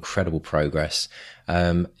making incredible progress.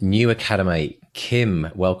 New Academy,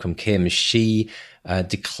 Kim, welcome Kim. She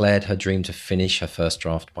declared her dream to finish her first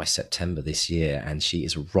draft by September this year, and she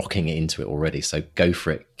is rocking it into it already. So go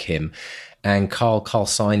for it, Kim. And Carl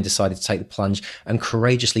Sine decided to take the plunge and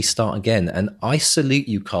courageously start again. And I salute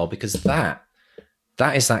you, Carl, because that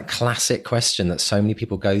is that classic question that so many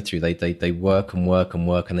people go through. They work and work and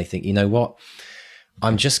work, and they think, you know what?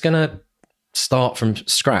 I'm just going to start from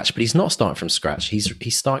scratch, but he's not starting from scratch.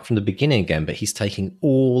 He's starting from the beginning again, but he's taking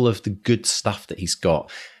all of the good stuff that he's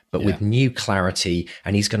got, but with new clarity,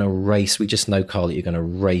 and he's going to race. We just know, Carl, that you're going to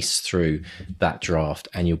race through that draft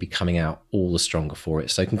and you'll be coming out all the stronger for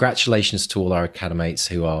it. So congratulations to all our academates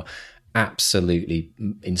who are absolutely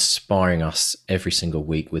inspiring us every single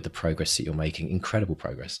week with the progress that you're making. Incredible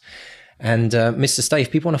progress. And Mr. Stay,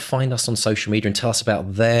 if people want to find us on social media and tell us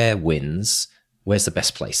about their wins, where's the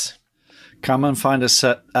best place? Come and find us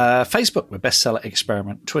at Facebook, we're Bestseller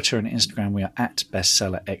Experiment. Twitter and Instagram, we are at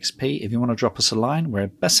Bestseller XP. If you want to drop us a line, we're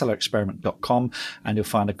at bestsellerexperiment.com, and you'll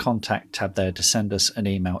find a contact tab there to send us an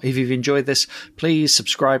email. If you've enjoyed this, please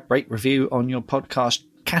subscribe, rate, review on your podcast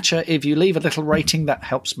catcher. If you leave a little rating, that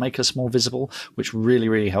helps make us more visible, which really,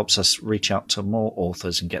 really helps us reach out to more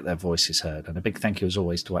authors and get their voices heard. And a big thank you, as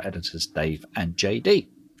always, to our editors, Dave and JD.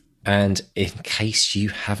 And in case you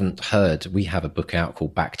haven't heard, we have a book out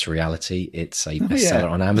called Back to Reality. It's a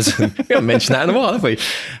bestseller on Amazon. We haven't mentioned that in a while, have we?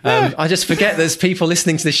 I just forget there's people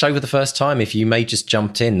listening to this show for the first time. If you may just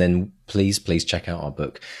jumped in, then please check out our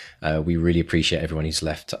book. We really appreciate everyone who's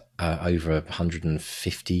left over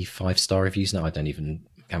 150 5-star reviews now.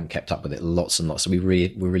 Haven't kept up with it, lots and lots. So we're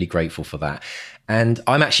really grateful for that. And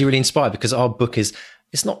I'm actually really inspired because our book is,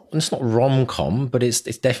 it's not rom-com, but it's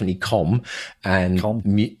definitely and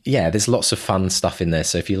there's lots of fun stuff in there.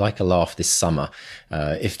 So if you like a laugh this summer,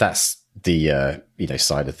 if that's the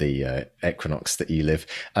side of the equinox that you live,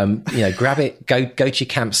 grab it, go to your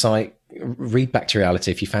campsite, read Back to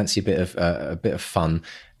Reality if you fancy a bit of fun.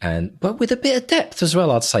 But with a bit of depth as well,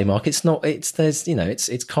 I'd say, Mark. It's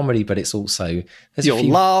comedy, but it's also you'll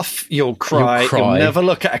laugh, you'll cry, you'll never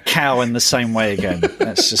look at a cow in the same way again.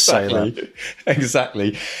 Let's just say that.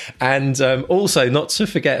 Exactly. And also, not to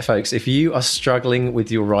forget, folks, if you are struggling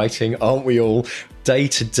with your writing, aren't we all, day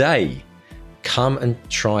to day, come and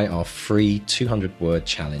try our free 200-word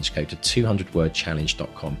challenge. Go to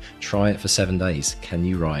 200wordchallenge.com. Try it for 7 days. Can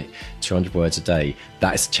you write 200 words a day?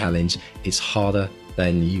 That is a challenge. It's harder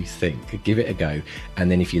than you think. Give it a go. And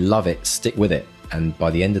then if you love it, stick with it. And by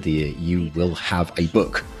the end of the year, you will have a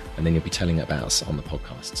book. And then you'll be telling it about us on the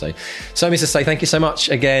podcast. So Mr. Stay, thank you so much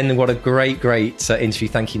again. What a great interview.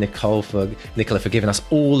 Thank you, Nicola, for giving us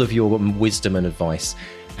all of your wisdom and advice.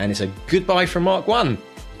 And it's a goodbye from Mark 1.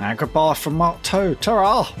 And goodbye from Mark 2.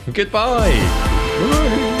 Ta-ra!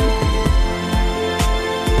 Goodbye.